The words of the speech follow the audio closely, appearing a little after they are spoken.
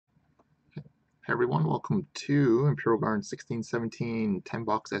Hey everyone, welcome to Imperial Garden 1617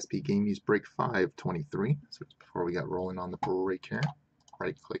 10-box SPGU break 523. So just before we get rolling on the break here,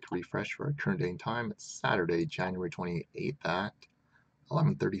 right-click refresh for our current day and time. It's Saturday, January 28th at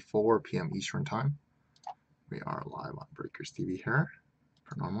 11:34 p.m. Eastern Time. We are live on Breakers TV here,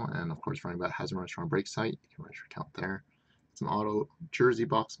 per normal, and of course, running about Hazard Restaurant break site. You can write your account there. Some auto jersey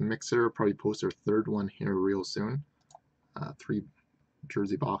box mixer. Probably post our third one here real soon. 3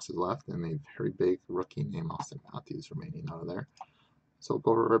 jersey boxes left, and a very big rookie named Austin Matthews remaining out of there. So go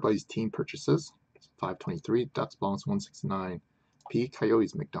over everybody's team purchases. 523, Ducks balance 169. P,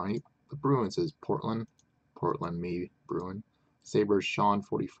 Coyotes McDonough. The Bruins is Portland, me, Bruin. Sabres Sean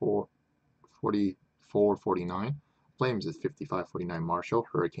 44-49. Flames is 55-49 Marshall.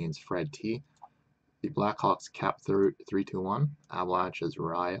 Hurricanes Fred T. The Blackhawks Cap 321. Avalanche is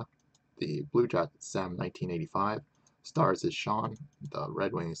Raya. The Blue Jackets Sam 1985. Stars is Sean. The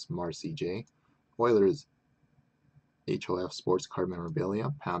Red Wings Marcy J. Oilers HOF Sports Card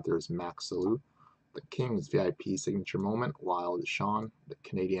Memorabilia. Panthers Max Salute. The Kings VIP Signature Moment. Wild is Sean. The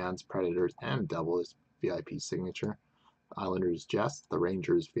Canadiens, Predators, and Devils VIP Signature. The Islanders Jess. The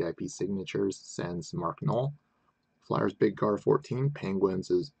Rangers VIP Signatures. Sens Mark Knoll. Flyers Big Gar 14. Penguins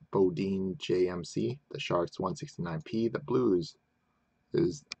is Bodine JMC. The Sharks 169P. The Blues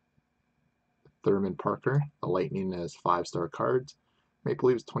is Thurman Parker. The Lightning is 5-star cards. Maple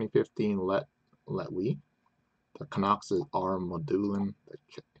Leafs 2015 Let We. The Canucks is R. Modulin. The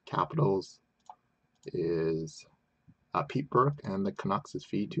Capitals is Pete Burke, and the Canucks is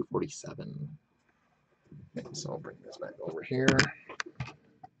Fee 247. Okay, so I'll bring this back over here.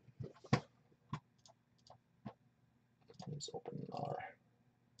 Let's open our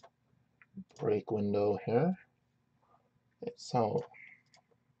break window here. Okay, so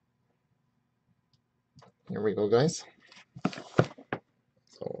here we go, guys.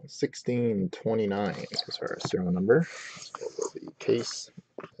 So 1629 is our serial number. The case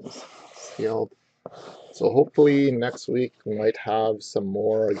is sealed. So hopefully next week we might have some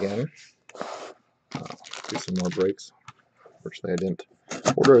more again. Do some more breaks. Fortunately, I didn't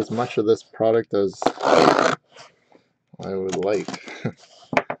order as much of this product as I would like.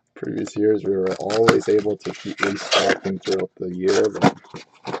 Previous years we were always able to keep restocking throughout the year,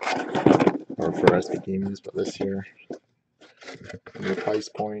 or for SPGUs, but this year, the new price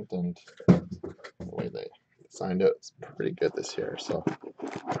point and the way they designed it is pretty good this year. So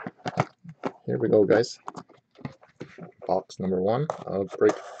here we go, guys. Box number 1 of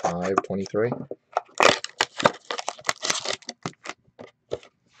break 523.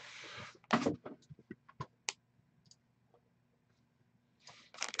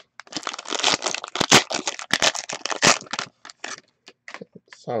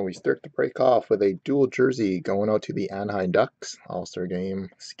 So we start to break off with a dual jersey going out to the Anaheim Ducks. All-Star Game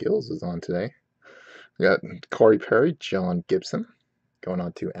Skills is on today. We got Corey Perry, John Gibson going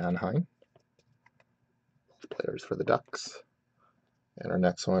on to Anaheim. Players for the Ducks. And our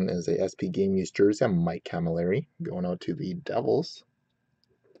next one is a SPGU jersey, Mike Camilleri, going out to the Devils.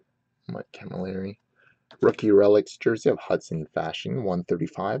 Mike Camilleri. Rookie Relics jersey of Hudson Fashion,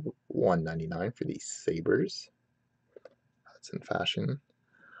 135, 199 for the Sabres. Hudson Fashion.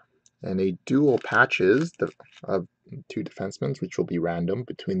 And a dual patches of 2 defensemen, which will be random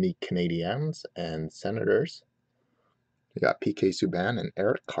between the Canadiens and Senators. We got PK Subban and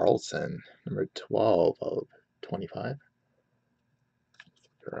Eric Carlson, number 12 of 25.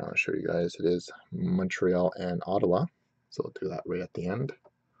 I'll show you guys. It is Montreal and Ottawa, so we'll do that right at the end.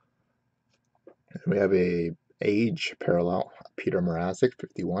 And we have a age parallel, Peter Mrazek,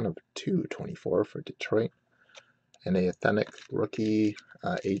 51 of 224 for Detroit. And a authentic rookie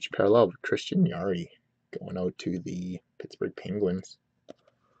age parallel of Christian Yari going out to the Pittsburgh Penguins.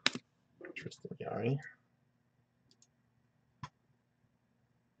 Tristan Yari.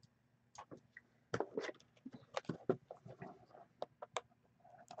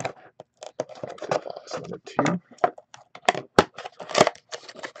 Box number 2.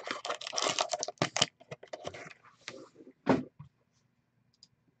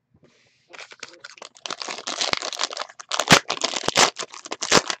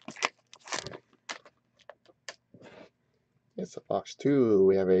 It's a box 2.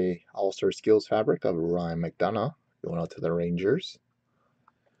 We have a All-Star Skills fabric of Ryan McDonough going out to the Rangers.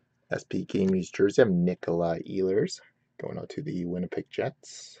 SP Gaming's jersey of Nikolai Ehlers going out to the Winnipeg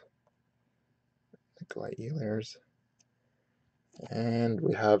Jets. Nikolai Ehlers. And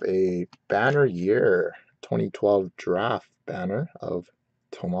we have a banner year 2012 draft banner of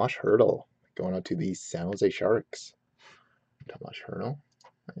Tomas Hertl going out to the San Jose Sharks. Tomas Hertl.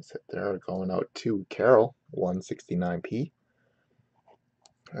 Nice hit there, going out to Carroll, 169p.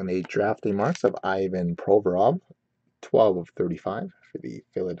 And a drafting marks of Ivan Provorov, 12 of 35 for the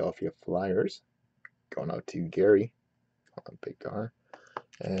Philadelphia Flyers. Going out to Gary, Big Gar.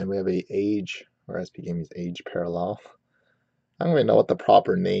 And we have a age, or SPGU's age parallel. I don't even know what the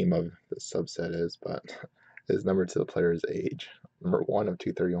proper name of the subset is, but his number to the player's age. Number 1 of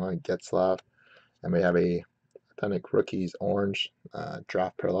 231, Getzlav. And we have a authentic rookies orange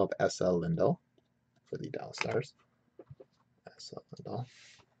draft parallel of S.L. Lindell for the Dallas Stars. S.L. Lindell.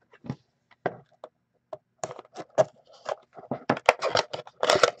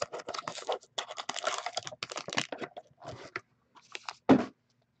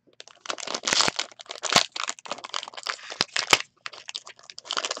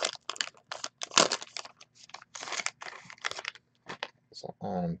 So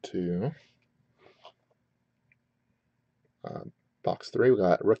on to box 3. We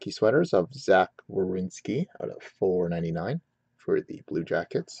got rookie sweaters of Zach Werenski out of 4.99 for the Blue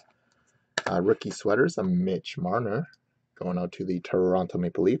Jackets. Rookie sweaters of Mitch Marner going out to the Toronto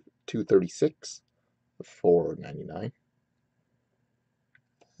Maple Leaf, 236, 4.99.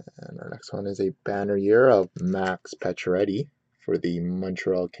 And our next one is a banner year of Max Pacioretty for the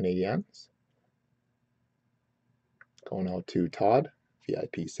Montreal Canadiens. Going out to Todd,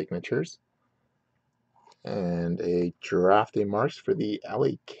 VIP signatures. And a drafting marks for the LA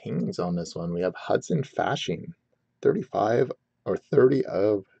Kings on this one. We have Hudson Fasching, 35 or 30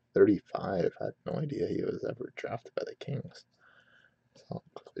 of 35. I had no idea he was ever drafted by the Kings. So I'll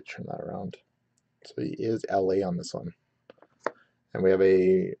quickly turn that around. So he is LA on this one. And we have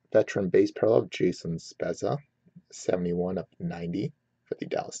a veteran base parallel of Jason Spezza, 71 of 90 for the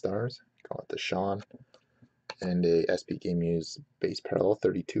Dallas Stars. Going out to Sean. And a SPGU's base parallel,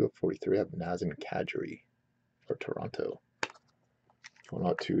 32 of 43 of Nazem Kadri for Toronto. Going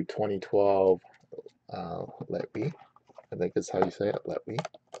out to 2012 Letby. I think that's how you say it, Letby.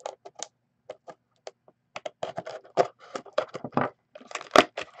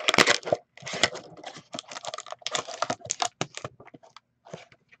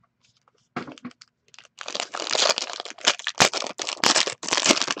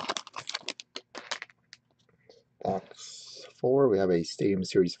 Box 4, we have a Stadium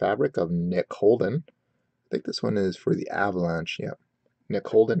Series fabric of Nick Holden. I think this one is for the Avalanche. Yep. Nick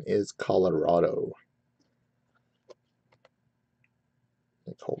Holden is Colorado.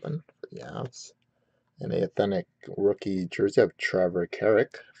 Nick Holden for the Avs. And a authentic rookie jersey of Trevor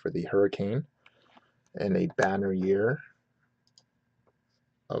Carrick for the Hurricane. And a banner year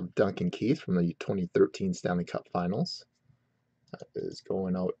of Duncan Keith from the 2013 Stanley Cup Finals. That is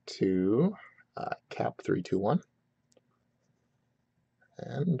going out to Cap321.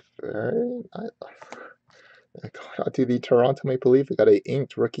 And very nice. Going out to the Toronto Maple Leaf, we got a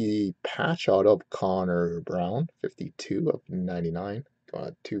inked rookie patch out of Connor Brown, 52 of 99. Going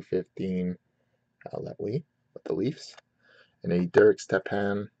out 215 Letley with the Leafs. And a Derek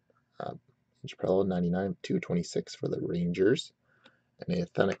Stepan, inch parallel 99 of 226 for the Rangers. And a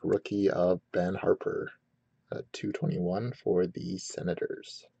authentic rookie of Ben Harper, 221 for the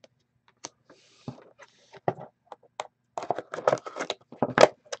Senators.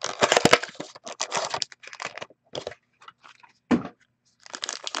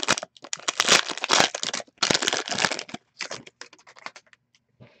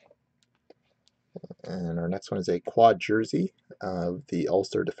 And our next one is a quad jersey of the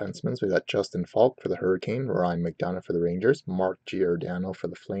Ulster defensemen. We got Justin Falk for the Hurricane, Ryan McDonough for the Rangers, Mark Giordano for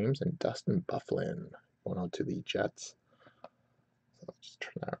the Flames, and Dustin Byfuglien going on to the Jets. So let's just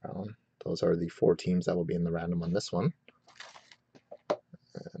turn that around. Those are the 4 teams that will be in the random on this one.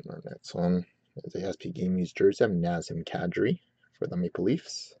 And our next one is a SPGU's jersey of Nazem Kadri for the Maple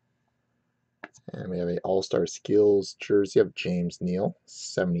Leafs. And we have a All-Star Skills jersey of James Neal,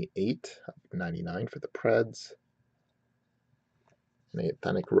 78 of 99 for the Preds. And a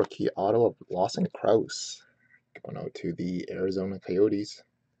authentic rookie auto of Lawson Crouse going out to the Arizona Coyotes.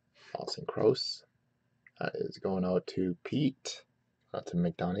 Lawson Crouse. That is going out to Pete, out to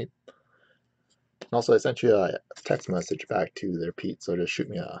McDonough. And also, I sent you a text message back to there, Pete, so just shoot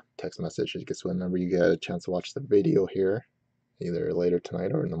me a text message. I guess whenever you get a chance to watch the video here, either later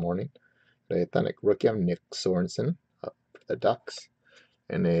tonight or in the morning. A authentic rookie of Nick Sorensen for the Ducks,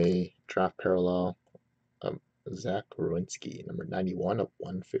 and a draft parallel of Zach Werenski, number 91 of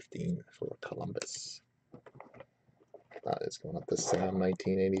 115 for Columbus. That is going up to Sam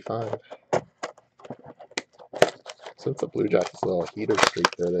 1985. Since the Blue Jackets' little heater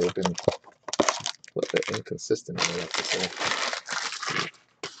streak there, they've been a little bit inconsistent, I have to say.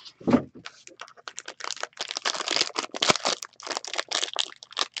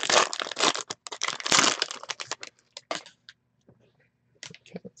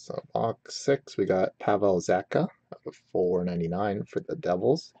 Okay, Box 6, we got Pavel Zacha of $4.99 for the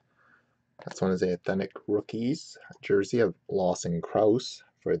Devils. Next one is a authentic rookies jersey of Lawson Krause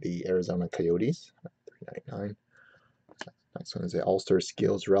for the Arizona Coyotes, $3.99. Next one is a All-Star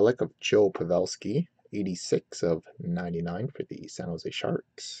Skills relic of Joe Pavelski, 86 of 99 for the San Jose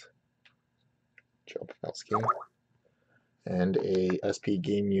Sharks. Joe Pavelski. And a SP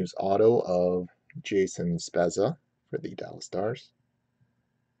Game Use auto of Jason Spezza for the Dallas Stars.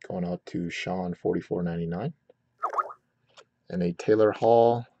 Going out to Sean, $44.99. And a Taylor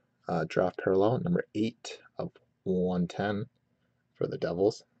Hall draft parallel, number 8 of 110 for the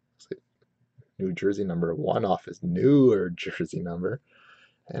Devils. New jersey number 1 off his newer jersey number.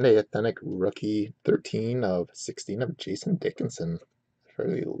 And a authentic rookie 13 of 16 of Jason Dickinson.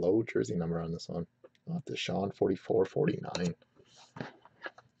 Fairly low jersey number on this one. Off to Sean, $44.49.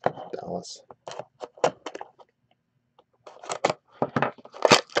 Dallas.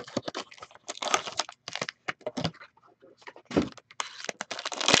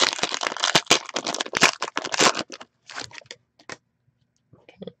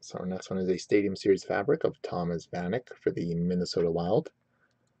 So our next one is a Stadium Series fabric of Thomas Vanek for the Minnesota Wild.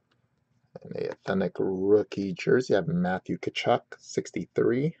 And a authentic rookie jersey of Matthew Tkachuk,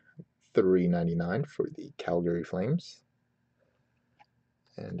 63, $3.99 for the Calgary Flames.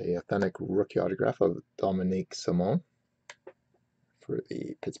 And a authentic rookie autograph of Dominique Simon for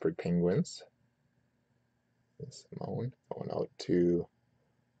the Pittsburgh Penguins. Simone going out to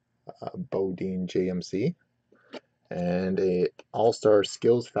Bodine JMC. And a All-Star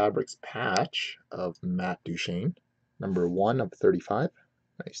Skills Fabrics patch of Matt Duchene, number 1 of 35.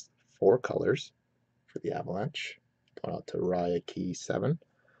 Nice 4 colors for the Avalanche. Going out to Raya Key 7.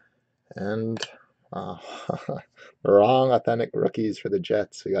 And wrong authentic rookies for the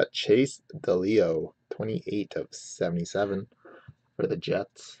Jets. We got Chase DeLeo, 28 of 77 for the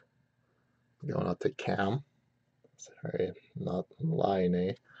Jets. Going out to Cam. Sorry, not lying,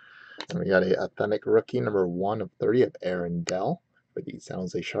 eh? And we got a authentic rookie number 1 of 30 of Aaron Dell for the San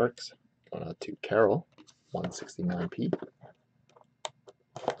Jose Sharks. Going out to Carroll, 169p.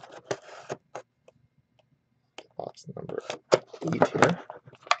 Box number 8 here.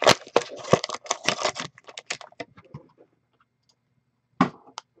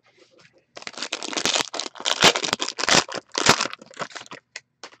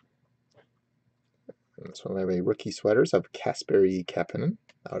 And so we have a rookie sweaters of Kasperi Kapanen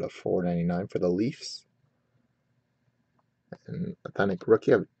out of $4.99 for the Leafs. An authentic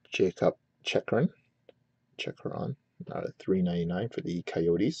rookie of Jacob Chekron out of $3.99 for the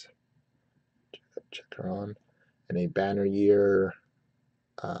Coyotes. Jacob Chekron. And a banner year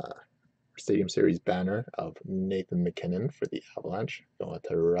Stadium Series banner of Nathan McKinnon for the Avalanche. Going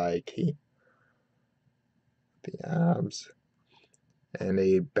to Raiki. The Avs. And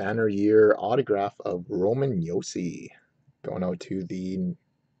a banner year autograph of Roman Josi going out to the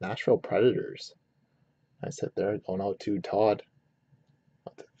Nashville Predators. Nice hit there. Going out to Todd.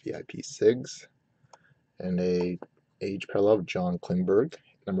 Out to VIP Sigs. And a age parallel of John Klingberg,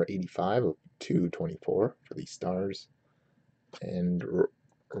 number 85 of 224 for the Stars. And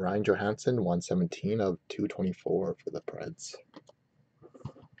Ryan Johansson, 117 of 224 for the Preds.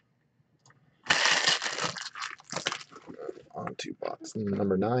 On to box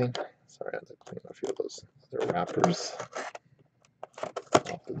number 9. Sorry, I had to clean a few of those other wrappers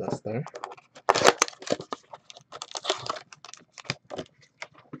off the dust there.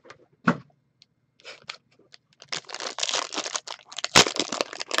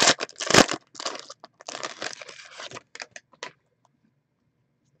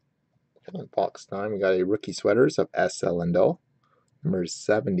 On box 9, we got a rookie sweaters of S.L. Lindell, number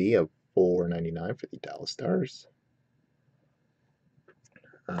 70 of 499 for the Dallas Stars.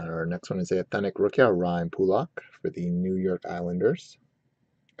 Our next one is a authentic rookie of Ryan Pulock for the New York Islanders.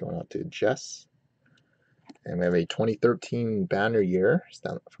 Going out to Jess. And we have a 2013 banner year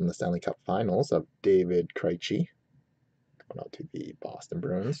from the Stanley Cup Finals of David Krejci. Going out to the Boston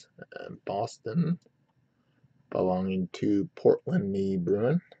Bruins. And Boston belonging to Portland the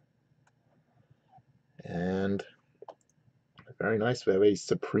Bruin. And very nice. We have a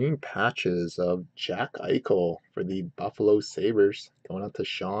Supreme Patches of Jack Eichel for the Buffalo Sabres. Going out to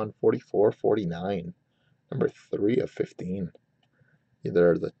Sean, $44.49. Number 3 of 15.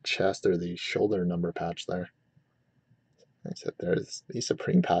 Either the chest or the shoulder number patch there. I said these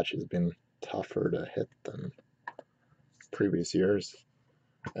Supreme patches have been tougher to hit than previous years.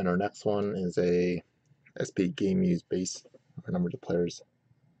 And our next one is a SP Game Use base for number of players.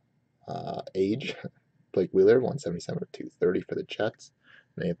 Age. Blake Wheeler, 177 of 230 for the Jets.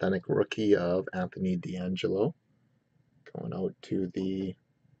 An authentic rookie of Anthony D'Angelo. Going out to the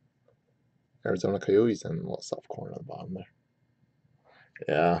Arizona Coyotes and a little soft corner on the bottom there.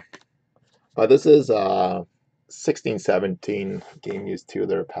 Yeah. This is 16-17 game used to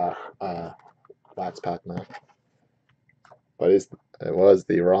their pack wax pack now. But it was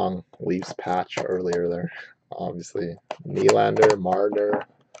the wrong Leafs patch earlier there. Obviously, Nylander, Marner,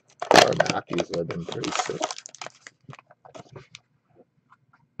 or Matthews would have been pretty sick.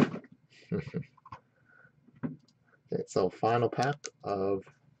 Okay, so final pack of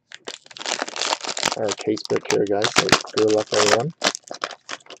our case break here, guys. So good luck, everyone.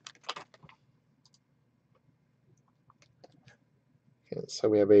 Okay, so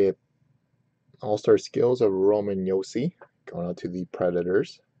we have a All-Star Skills of Roman Josi going out to the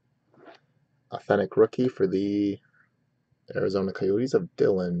Predators. Authentic Rookie for the Arizona Coyotes of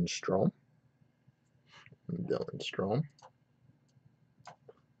Dylan Strome.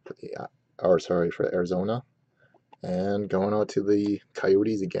 For the, for Arizona. And going out to the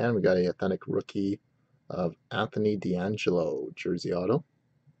Coyotes again, we got a Authentic Rookie of Anthony DeAngelo, jersey auto.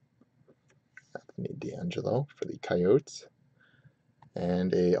 Anthony DeAngelo for the Coyotes.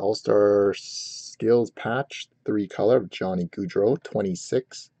 And a All-Star Skills patch, 3-color of Johnny Gaudreau,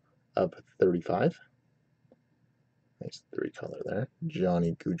 26 of 35. Nice 3-color there,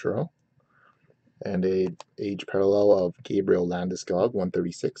 Johnny Gaudreau. And a age parallel of Gabriel Landeskog,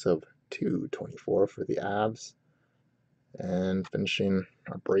 136 of 224 for the Avs. And finishing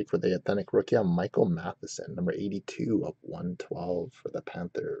our break with the Authentic Rookie on Michael Matheson, number 82 of 112 for the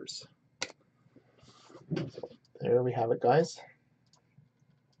Panthers. So there we have it, guys.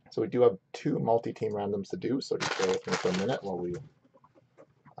 So we do have 2 multi-team randoms to do, so just bear with me for a minute while we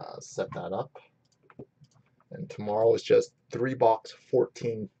set that up. And tomorrow is just 3-box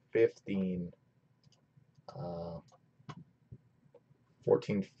 14-15.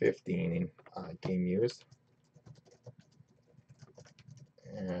 14-15 game used.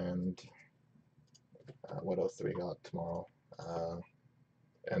 And what else do we got tomorrow?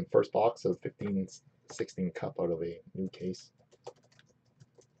 And first box of 15-16 cup out of a new case.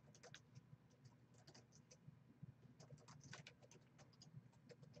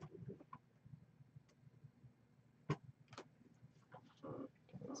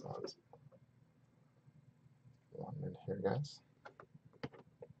 So I'll just 1 minute here, guys.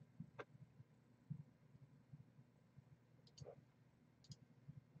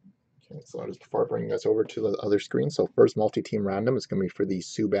 Okay, so just before I bring you guys over to the other screen, so first multi-team random is going to be for the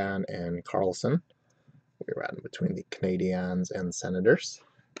Subban and Carlson. We random between the Canadiens and Senators.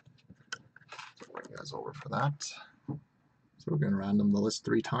 So bring you guys over for that. So we're going to random the list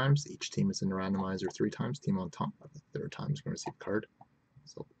 3 times. Each team is in the randomizer 3 times. Team on top. The 3rd time is going to receive a card.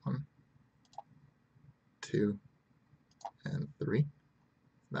 So 1, 2, and 3.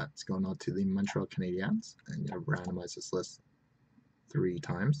 That's going out to the Montreal Canadiens. And you randomize this list 3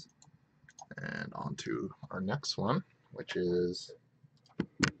 times. And on to our next one, which is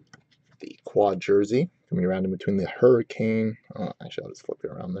the quad jersey. Can be random between the Hurricane. Oh, actually, I'll just flip it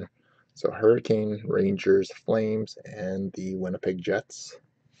around there. So Hurricane, Rangers, Flames, and the Winnipeg Jets.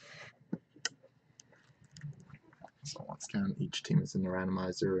 So once again, each team is in the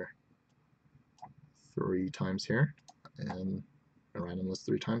randomizer 3 times here. And a random list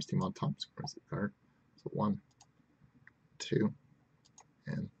 3 times. Team on top scores the card. So 1, 2,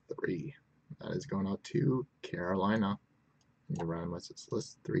 and 3. That is going out to Carolina. And you randomize this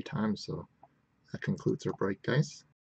list 3 times. So that concludes our break, guys.